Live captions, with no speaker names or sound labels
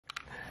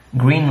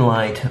Green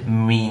light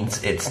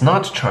means it's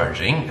not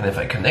charging, and if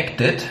I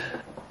connect it,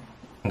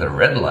 the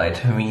red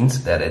light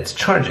means that it's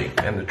charging,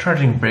 and the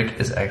charging brick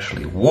is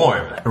actually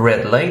warm.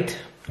 Red light,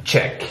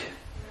 check.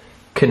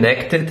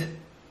 Connected,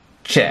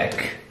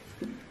 check.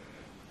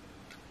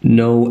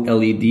 No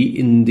LED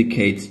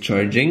indicates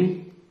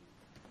charging.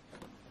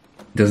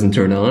 Doesn't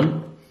turn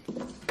on.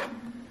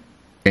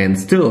 And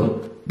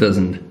still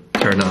doesn't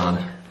turn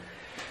on.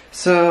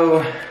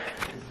 So,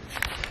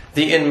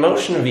 the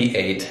InMotion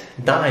V8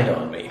 died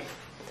on me.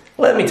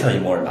 Let me tell you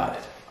more about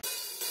it.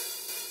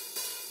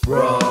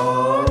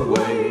 Wrong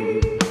way.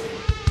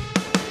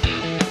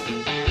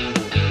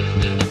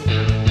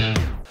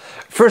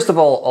 First of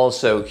all,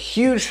 also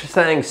huge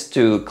thanks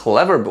to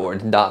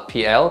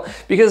cleverboard.pl,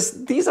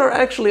 because these are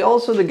actually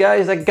also the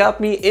guys that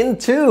got me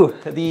into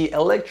the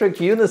electric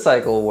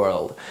unicycle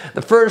world.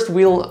 The first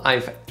wheel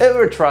I've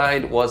ever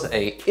tried was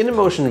a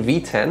InMotion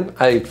V10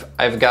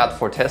 I've got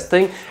for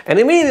testing, and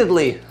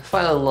immediately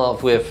fell in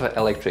love with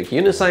electric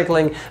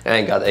unicycling. And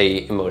I got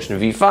a InMotion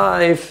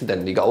V5,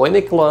 then the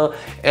Nikola,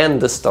 and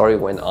the story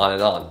went on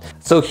and on.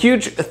 So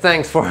huge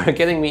thanks for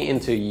getting me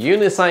into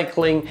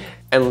unicycling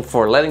and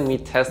for letting me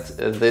test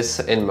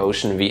this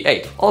InMotion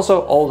V8.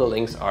 Also, all the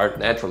links are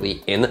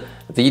naturally in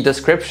the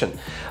description.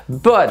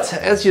 But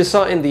as you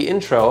saw in the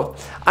intro,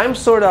 I'm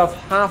sort of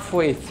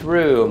halfway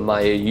through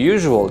my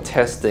usual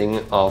testing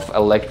of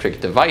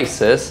electric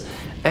devices,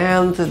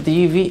 and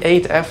the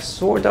V8F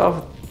sort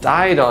of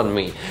died on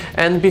me.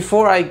 And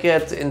before I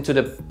get into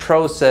the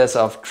process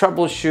of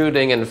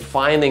troubleshooting and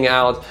finding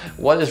out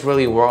what is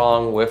really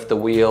wrong with the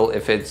wheel,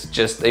 if it's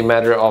just a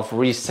matter of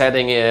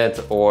resetting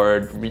it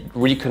or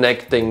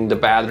reconnecting the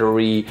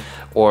battery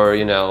or,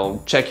 you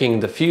know, checking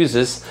the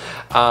fuses,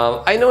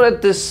 I know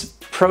that this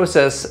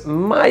process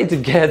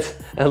might get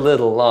a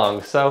little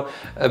long. So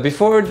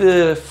before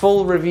the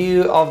full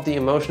review of the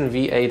InMotion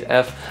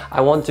V8F,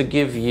 I want to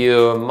give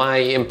you my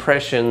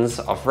impressions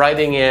of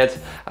riding it,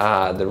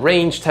 the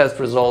range test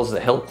results, the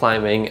hill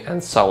climbing,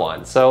 and so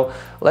on. So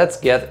let's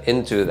get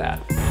into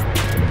that.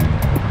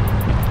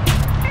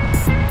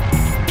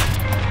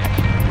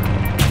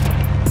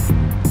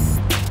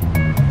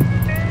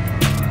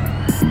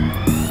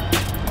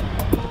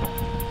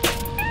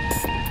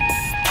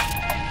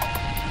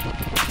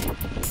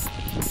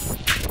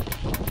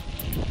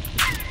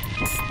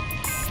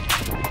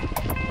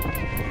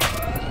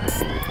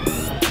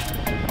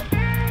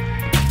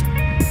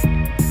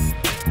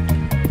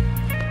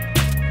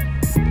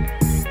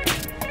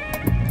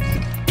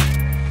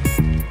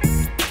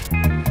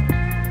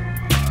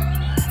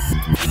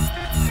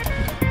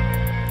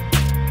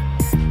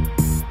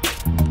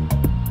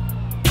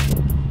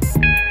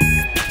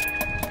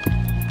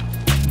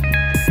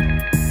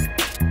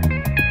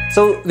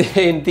 So the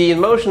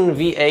InMotion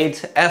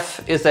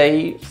V8F is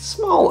a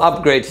small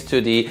upgrade to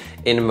the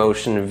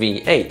InMotion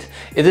V8.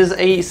 It is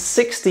a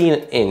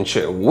 16-inch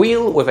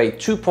wheel with a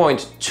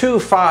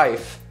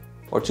 2.25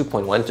 or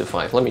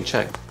 2.125, let me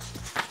check.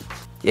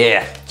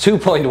 Yeah,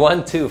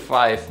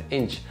 2.125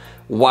 inch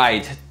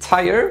wide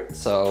tire,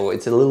 so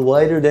it's a little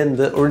wider than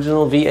the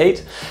original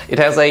V8. It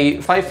has a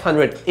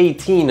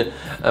 518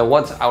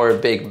 watt-hour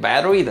big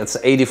battery, that's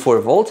 84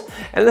 volt,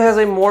 and it has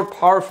a more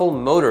powerful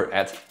motor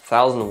at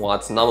 1000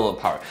 watts nominal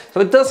power. So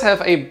it does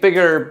have a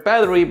bigger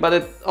battery, but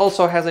it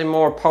also has a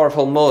more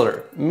powerful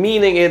motor,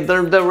 meaning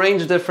the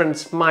range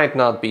difference might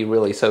not be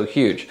really so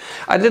huge.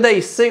 I did a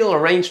single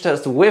range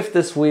test with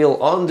this wheel.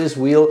 On this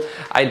wheel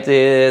I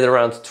did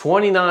around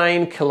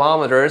 29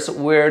 kilometers,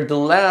 where the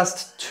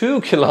last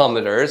 2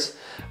 kilometers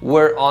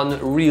were on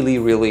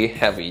really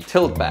heavy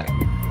tilt back.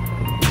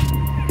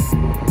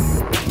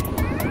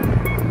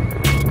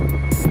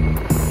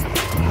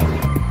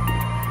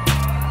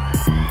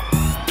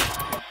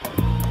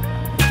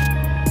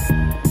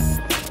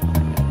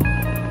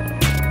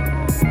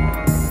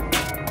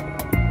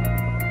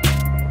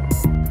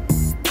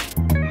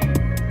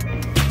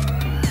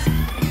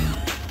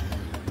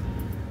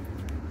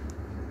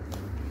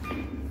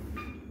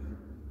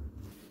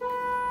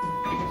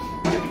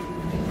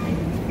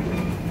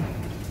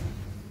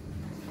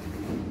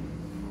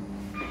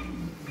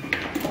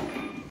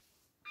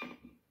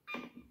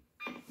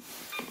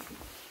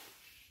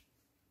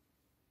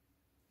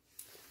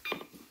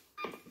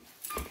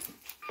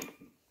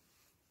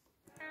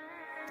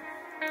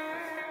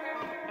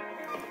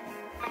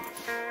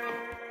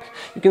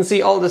 You can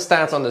see all the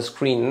stats on the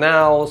screen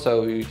now,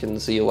 so you can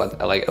see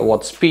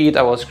what speed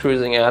I was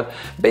cruising at.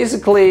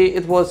 Basically,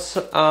 it was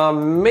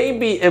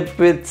maybe a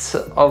bit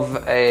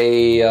of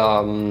a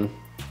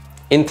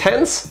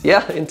intense,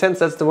 intense,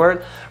 that's the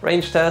word,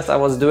 range test. I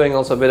was doing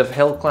also a bit of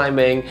hill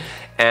climbing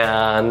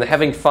and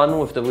having fun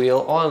with the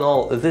wheel. All in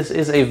all, this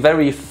is a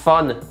very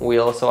fun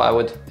wheel, so I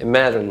would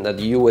imagine that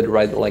you would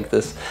ride like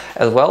this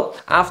as well.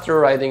 After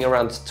riding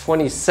around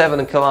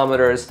 27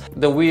 kilometers,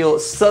 the wheel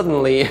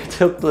suddenly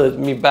tilted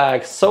me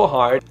back so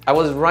hard. I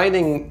was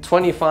riding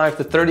 25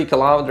 to 30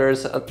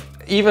 kilometers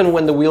even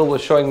when the wheel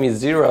was showing me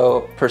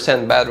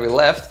 0% battery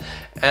left,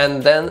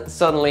 and then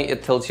suddenly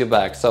it tilts you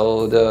back.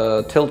 So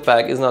the tilt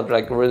back is not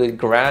like really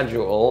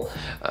gradual,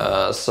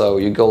 so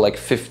you go like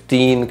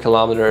 15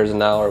 kilometers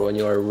an hour when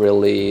you're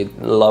really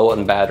low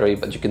on battery,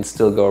 but you can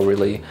still go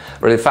really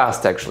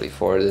fast actually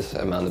for this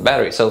amount of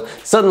battery. So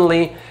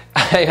suddenly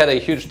I had a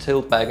huge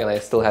tilt back and I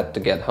still had to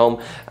get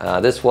home.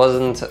 This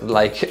wasn't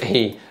like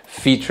a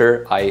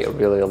feature I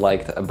really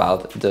liked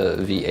about the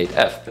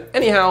V8F.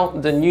 Anyhow,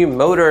 the new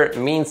motor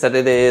means that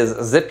it is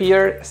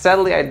zippier.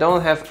 Sadly, I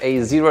don't have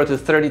a 0 to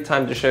 30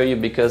 time to show you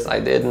because I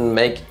didn't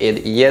make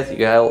it yet.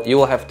 You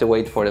will have to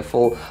wait for the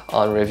full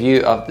on review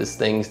of these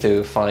things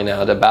to find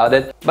out about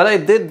it. But I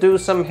did do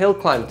some hill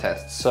climb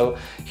tests, so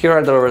here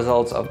are the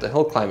results of the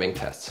hill climbing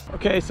tests.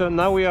 Okay, so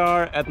now we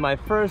are at my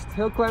first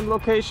hill climb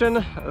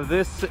location.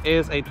 This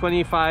is a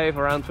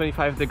around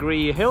 25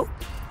 degree hill.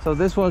 So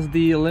this was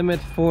the limit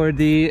for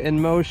the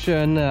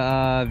InMotion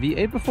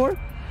V8 before.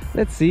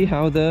 Let's see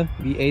how the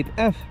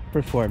V8F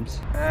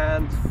performs.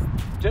 And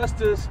just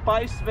to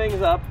spice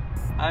things up,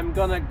 I'm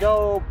gonna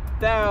go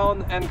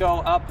down and go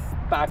up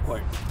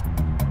backwards.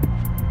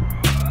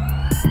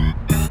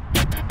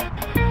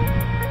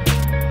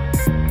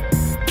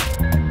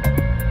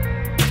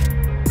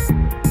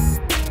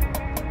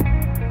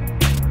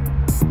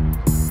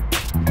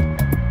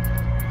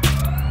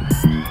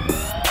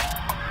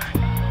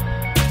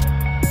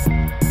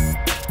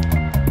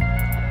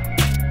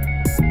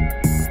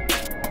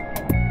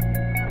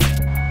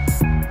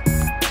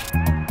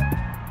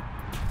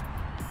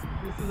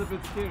 This is a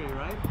bit scary,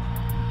 right?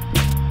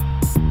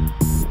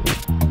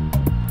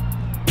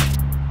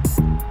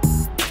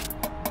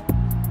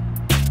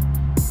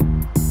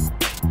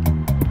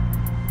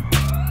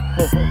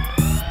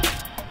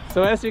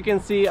 So as you can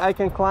see, I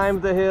can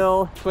climb the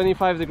hill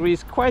 25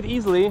 degrees quite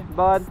easily,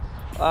 but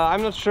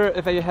I'm not sure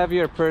if a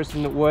heavier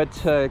person would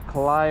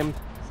climb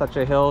such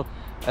a hill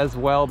as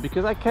well,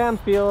 because I can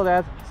feel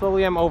that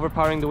slowly I'm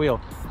overpowering the wheel.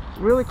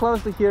 Really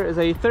close to here is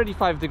a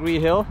 35 degree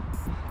hill.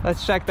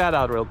 Let's check that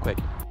out real quick.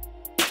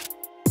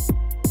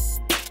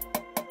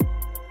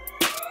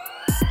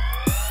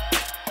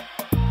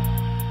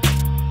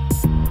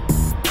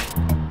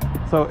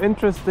 So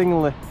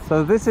interestingly,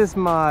 so this is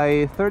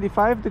my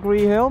 35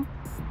 degree hill.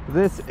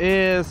 This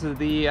is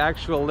the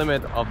actual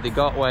limit of the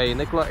Gotway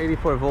Nikola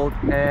 84 volt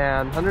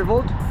and 100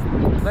 volt.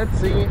 Let's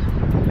see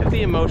if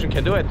the InMotion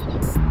can do it.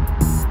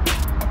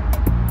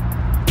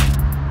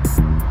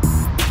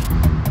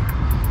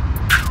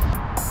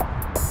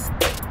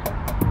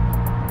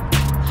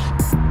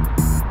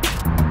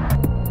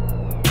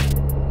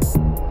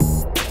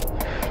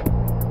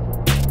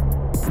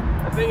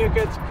 I think you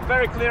could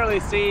very clearly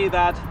see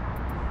that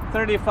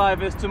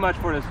 35 is too much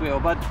for this wheel,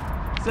 but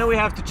still we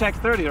have to check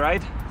 30,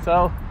 right?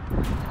 So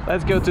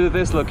let's go to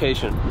this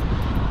location.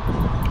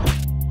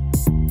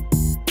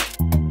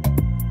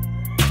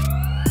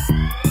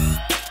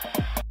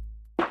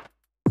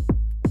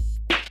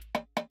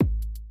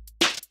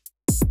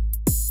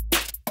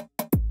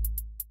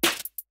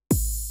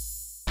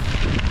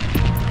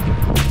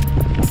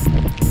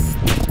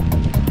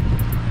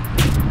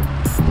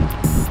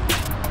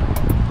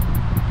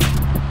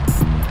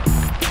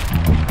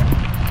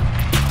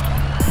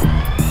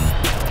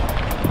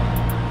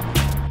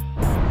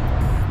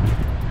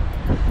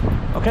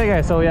 Okay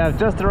guys, so we have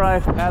just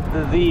arrived at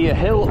the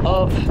Hill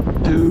of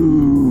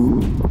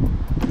Doom.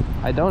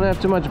 I don't have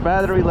too much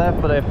battery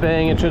left, but I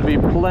think it should be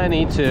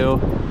plenty to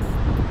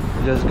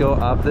just go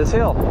up this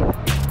hill.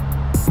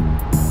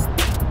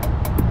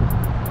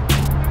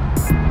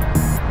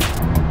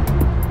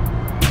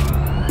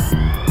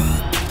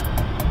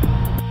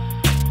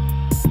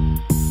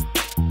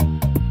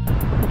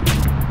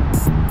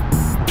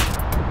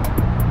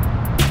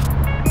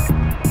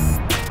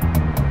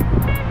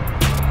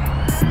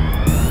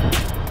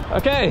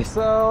 Okay,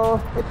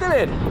 so it did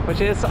it, which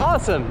is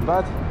awesome,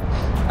 but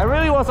I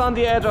really was on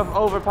the edge of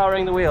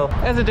overpowering the wheel.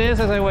 As it is,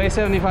 as I weigh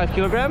 75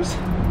 kilograms,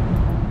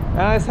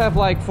 and I have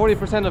like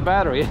 40% of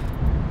battery.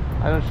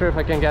 I'm not sure if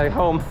I can get it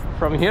home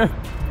from here.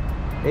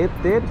 It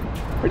did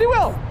pretty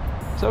well.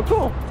 So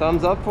cool,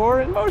 thumbs up for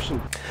InMotion.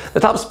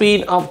 The top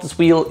speed of this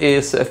wheel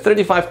is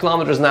 35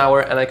 kilometers an hour,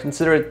 and I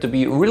consider it to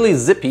be really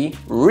zippy,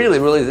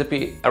 really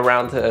zippy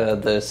around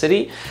the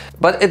city.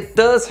 But it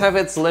does have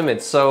its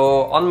limits.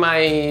 So on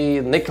my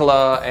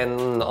Nikola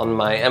and on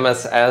my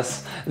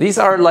MSS, these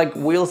are like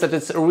wheels that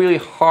it's really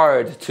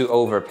hard to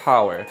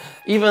overpower.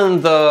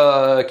 Even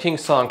the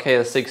Kingston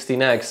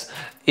KS16X,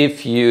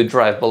 if you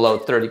drive below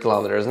 30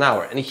 kilometers an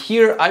hour. And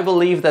here I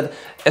believe that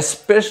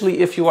especially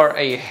if you are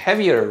a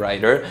heavier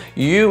rider,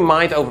 you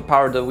might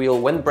overpower the wheel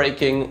when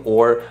braking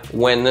or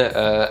when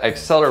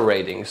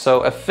accelerating.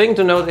 So a thing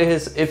to note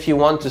is if you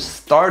want to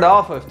start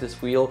off with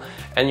this wheel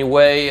and you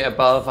weigh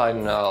above, I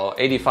don't know,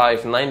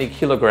 85, 90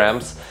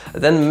 kilograms,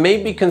 then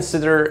maybe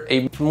consider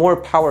a more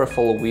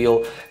powerful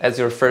wheel as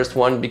your first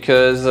one,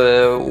 because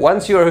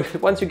once you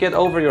get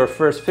over your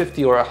first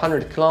 50 or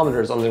 100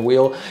 kilometers on the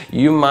wheel,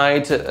 you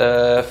might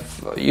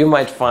you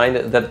might find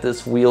that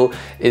this wheel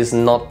is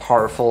not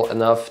powerful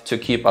enough to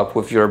keep up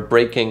with your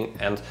braking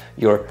and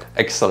your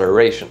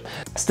acceleration.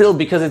 Still,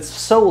 because it's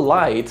so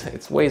light,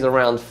 it weighs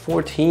around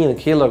 14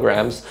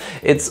 kilograms,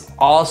 it's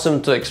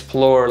awesome to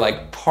explore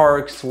like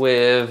parks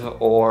with,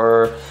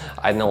 or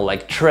I don't know,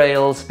 like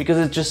trails, because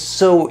it's just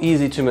so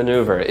easy to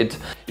maneuver.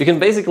 You can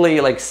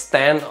basically like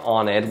stand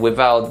on it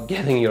without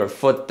getting your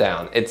foot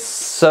down. It's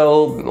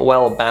so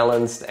well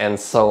balanced and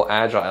so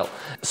agile.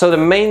 So the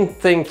main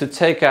thing to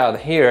take out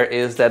here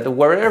is that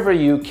wherever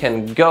you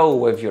can go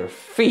with your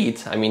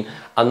feet, I mean,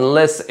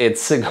 unless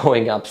it's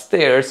going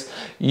upstairs,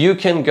 you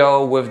can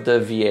go with the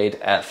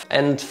V8F.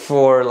 And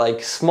for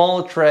like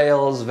small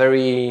trails,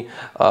 very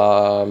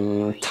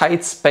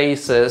tight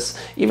spaces,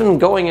 even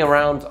going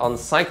around on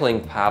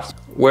cycling paths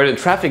where the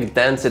traffic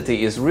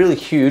density is really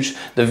huge,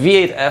 the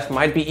V8F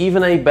might be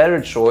even a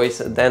better choice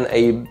than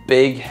a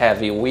big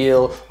heavy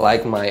wheel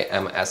like my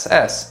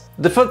MSS.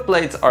 The foot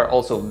plates are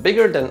also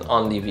bigger than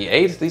on the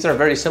V8. These are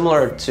very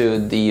similar to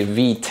the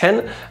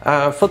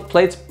V10 foot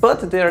plates,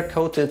 but they are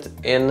coated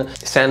in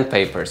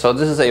sandpaper. So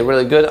this is a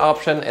really good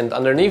option, and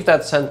underneath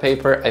that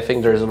sandpaper I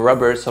think there's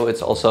rubber, so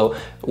it's also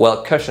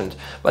well cushioned.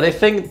 But I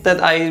think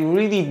that I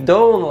really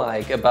don't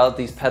like about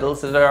these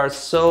pedals that are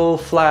so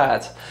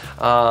flat.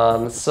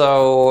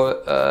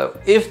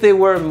 If they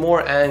were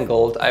more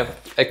angled,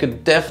 I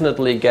could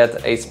definitely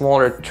get a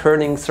smaller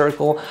turning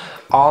circle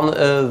on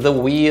the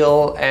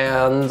wheel,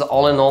 and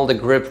all in all the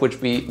grip would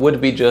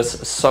be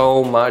just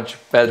so much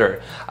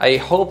better. I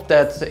hope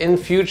that in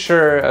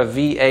future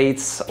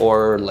V8s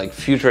or like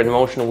future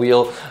InMotion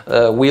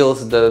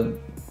wheels, the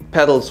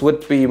pedals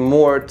would be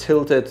more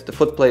tilted, the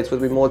foot plates would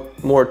be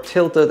more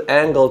tilted,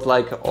 angled,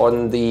 like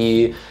on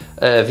the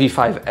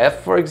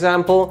V5F, for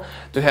example,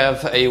 to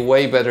have a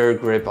way better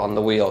grip on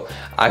the wheel.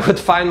 I would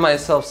find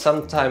myself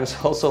sometimes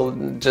also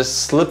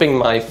just slipping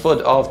my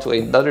foot off to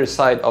another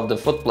side of the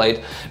foot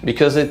plate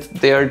because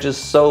they are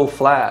just so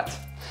flat.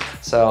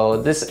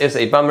 So this is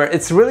a bummer.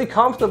 It's really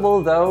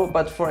comfortable though,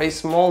 but for a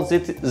small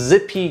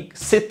zippy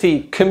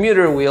city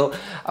commuter wheel,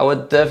 I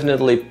would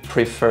definitely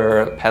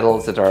prefer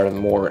pedals that are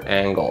more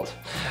angled.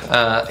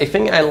 A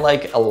thing I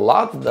like a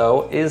lot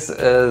though is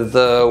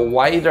the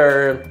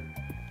wider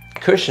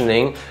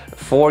cushioning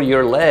for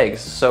your legs,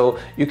 so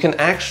you can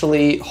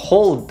actually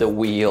hold the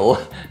wheel,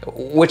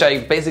 which I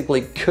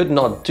basically could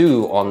not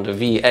do on the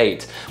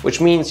V8,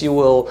 which means you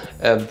will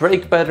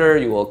brake better,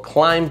 you will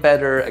climb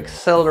better,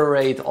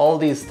 accelerate. All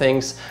these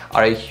things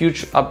are a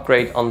huge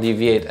upgrade on the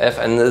V8F,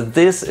 and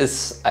this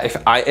is,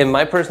 in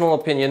my personal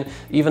opinion,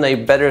 even a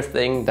better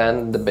thing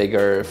than the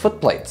bigger foot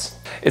plates.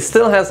 It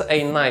still has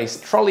a nice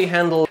trolley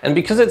handle, and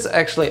because it's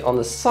actually on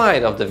the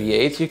side of the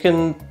V8, you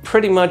can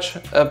pretty much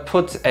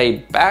put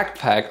a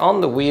backpack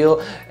on the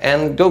wheel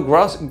and go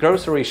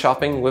grocery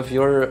shopping with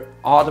your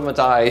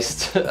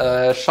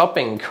automatized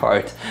shopping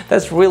cart.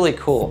 That's really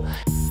cool.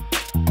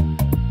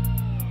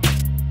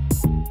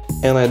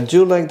 And I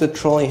do like the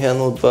trolley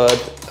handle,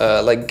 but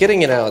like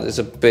getting it out is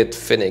a bit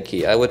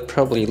finicky. I would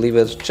probably leave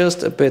it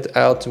just a bit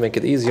out to make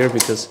it easier,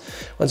 because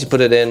once you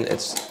put it in,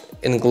 it's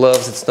in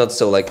gloves, it's not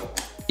so like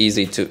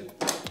easy to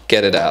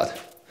get it out.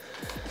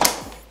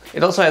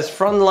 It also has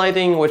front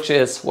lighting, which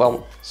is,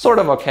 well, sort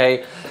of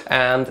okay,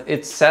 and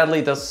it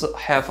sadly does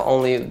have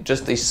only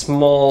just a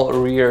small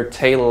rear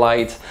tail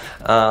light.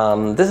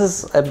 This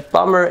is a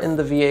bummer in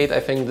the V8. I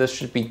think this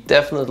should be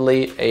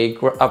definitely an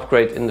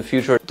upgrade in the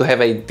future, to have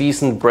a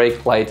decent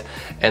brake light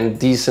and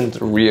decent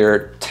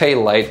rear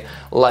tail light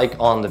like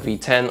on the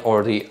V10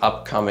 or the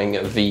upcoming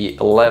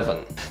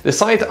V11. The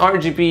side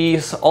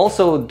RGBs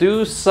also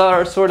do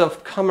sort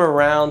of come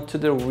around to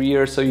the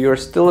rear, so you're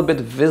still a bit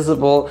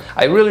visible.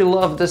 I really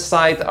love the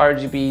side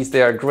RGBs.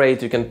 They are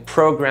great. You can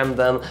program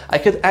them. I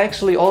could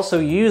actually also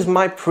use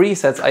my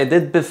presets I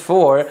did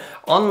before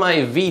on my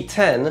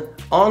V10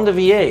 on the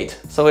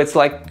V8. So it's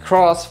like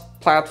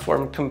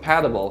cross-platform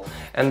compatible,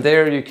 and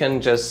there you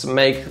can just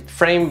make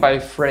frame by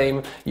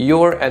frame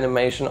your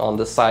animation on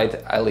the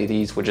side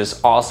LEDs, which is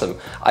awesome.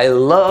 I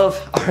love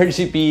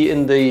RGB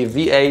in the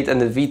V8 and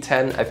the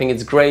V10. I think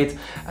it's great,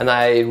 and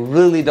I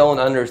really don't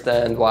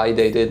understand why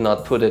they did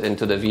not put it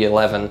into the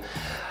V11.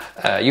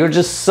 You're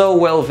just so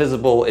well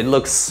visible. It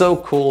looks so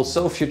cool,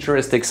 so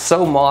futuristic,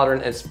 so modern,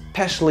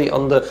 especially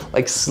on the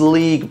like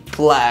sleek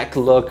black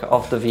look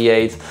of the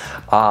V8.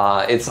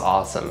 It's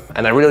awesome,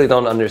 and I really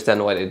don't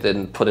understand why they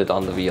didn't put it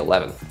on the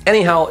V11.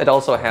 Anyhow, it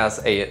also has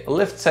a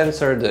lift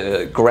sensor.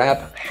 The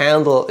grab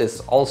handle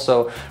is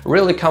also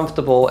really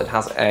comfortable. It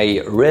has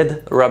a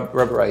red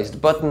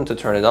rubberized button to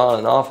turn it on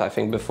and off. I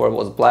think before it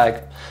was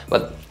black,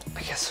 but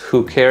I guess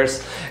who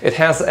cares. It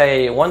has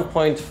a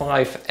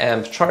 1.5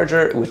 amp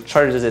charger, which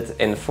charges it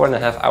in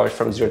 4.5 hours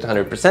from 0 to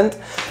 100%.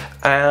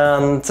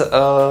 And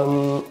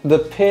the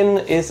pin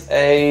is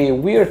a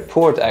weird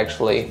port,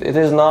 actually. It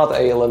is not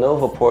a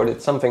Lenovo port,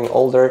 it's something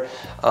older.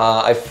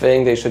 I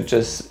think they should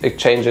just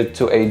exchange it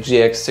to a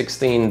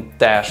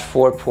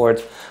GX16-4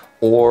 port,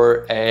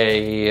 or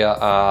a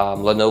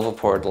Lenovo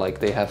port like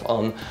they have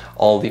on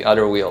all the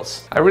other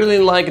wheels. I really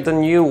like the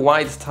new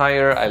white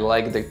tire. I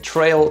like the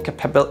trail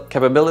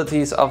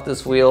capabilities of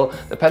this wheel.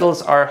 The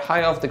pedals are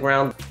high off the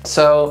ground.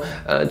 So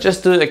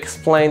just to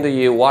explain to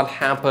you what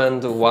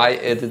happened, why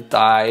it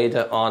died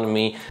on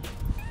me.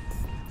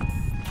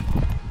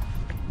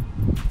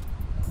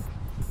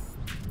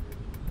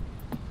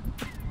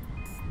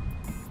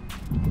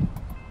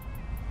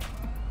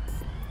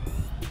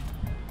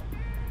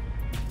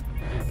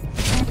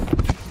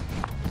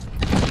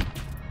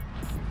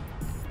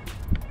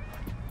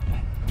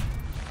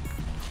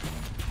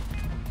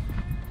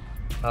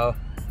 Oh,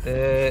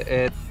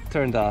 it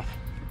turned off.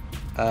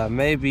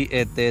 Maybe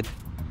it did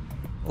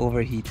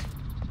overheat.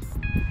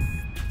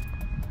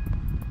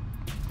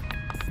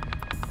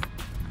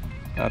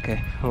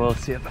 Okay, we'll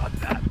see about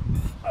that.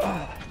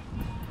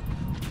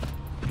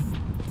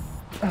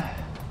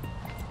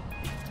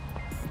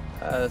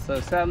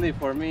 So sadly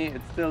for me,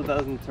 it still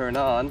doesn't turn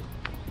on.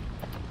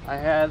 I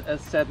had,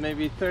 as said,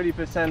 maybe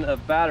 30%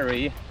 of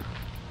battery,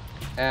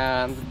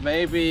 and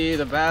maybe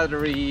the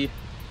battery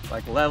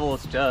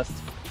levels just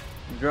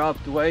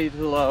dropped way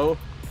too low,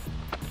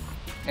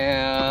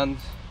 and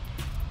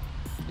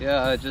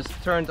yeah, I just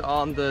turned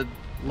on the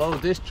low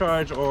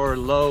discharge or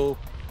low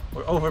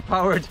or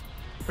overpowered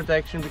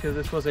protection, because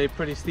this was a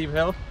pretty steep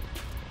hill,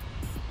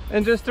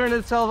 and just turned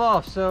itself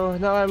off. So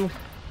now I'm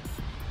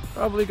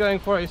probably going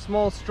for a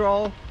small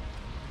stroll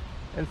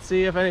and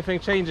see if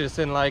anything changes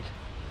in like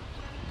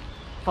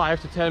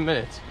 5 to 10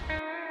 minutes.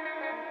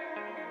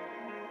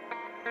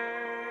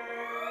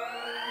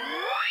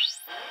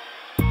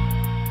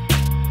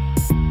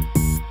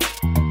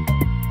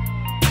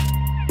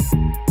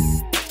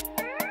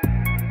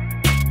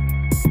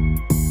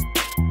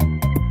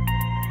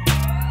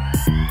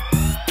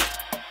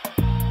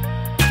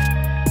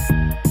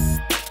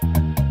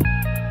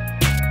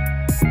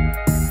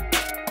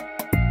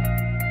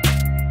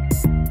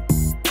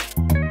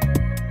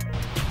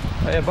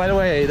 By the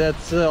way,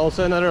 that's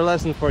also another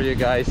lesson for you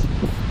guys.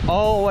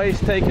 Always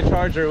take a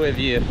charger with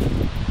you,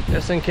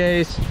 just in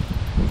case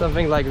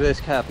something like this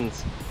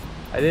happens.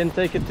 I didn't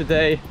take it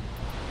today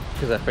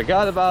because I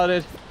forgot about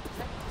it,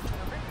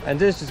 and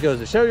this just goes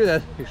to show you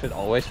that you should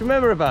always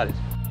remember about it.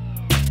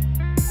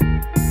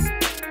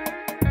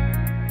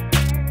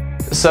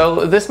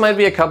 So this might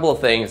be a couple of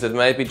things. It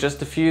might be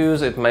just a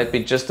fuse, it might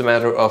be just a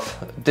matter of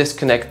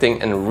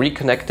disconnecting and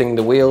reconnecting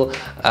the wheel.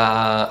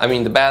 I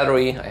mean the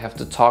battery, I have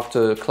to talk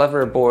to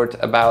cleverboard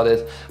about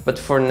it, but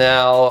for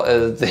now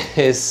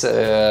this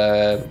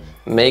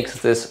makes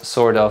this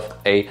sort of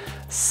a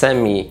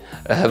semi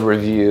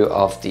review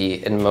of the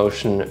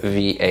InMotion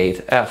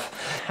V8F.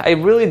 I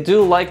really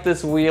do like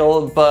this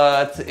wheel,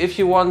 but if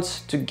you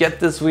want to get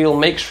this wheel,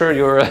 make sure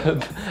you're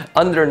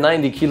under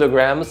 90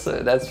 kilograms.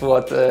 That's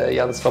what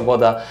Jan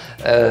Svoboda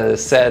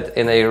said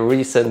in a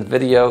recent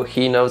video.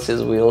 He knows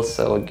his wheels,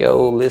 so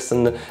go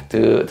listen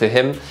to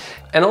him.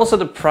 And also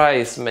the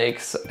price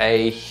plays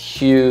a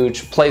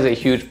huge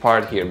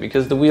part here,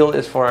 because the wheel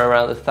is for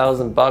around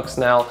 $1,000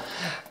 now.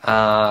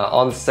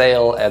 On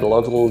sale at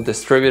local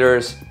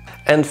distributors,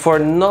 and for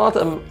not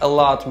a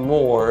lot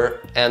more,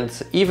 and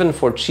even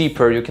for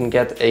cheaper, you can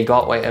get a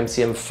Gotway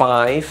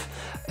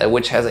MCM5,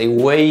 which has a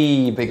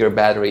way bigger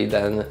battery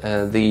than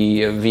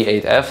the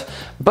V8F,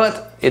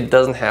 but it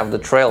doesn't have the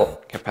trail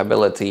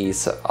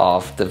capabilities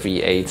of the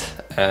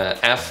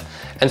V8F.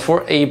 And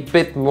for a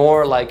bit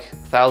more, like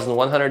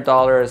 $1,100,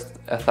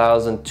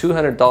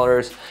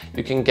 $1,200,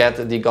 you can get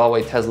the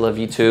Gotway Tesla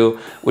V2,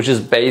 which is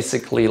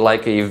basically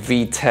like a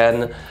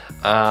V10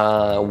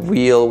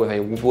 wheel with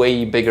a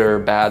way bigger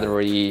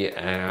battery,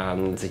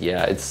 and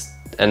yeah,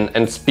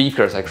 and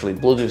speakers, actually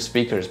Bluetooth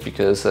speakers,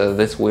 because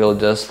this wheel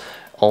does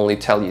only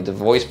tell you the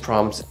voice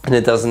prompts and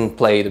it doesn't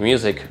play the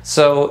music.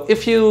 So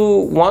if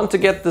you want to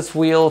get this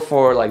wheel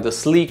for like the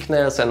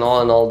sleekness and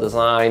all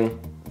design,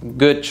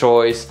 good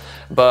choice.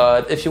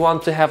 But if you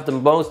want to have the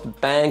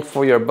most bang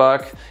for your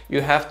buck, you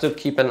have to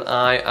keep an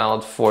eye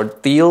out for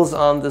deals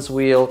on this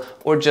wheel,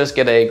 or just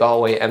get a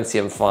Gotway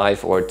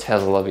MCM5 or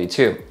Tesla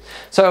V2.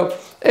 So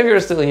if you're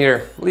still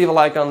here, leave a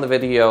like on the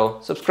video,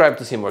 subscribe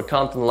to see more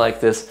content like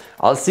this.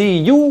 I'll see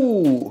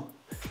you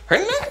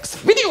in the next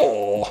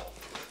video.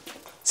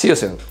 See you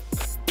soon.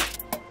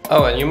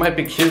 Oh, and you might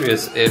be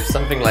curious if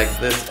something like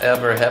this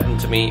ever happened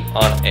to me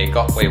on a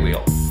Gotway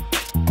wheel.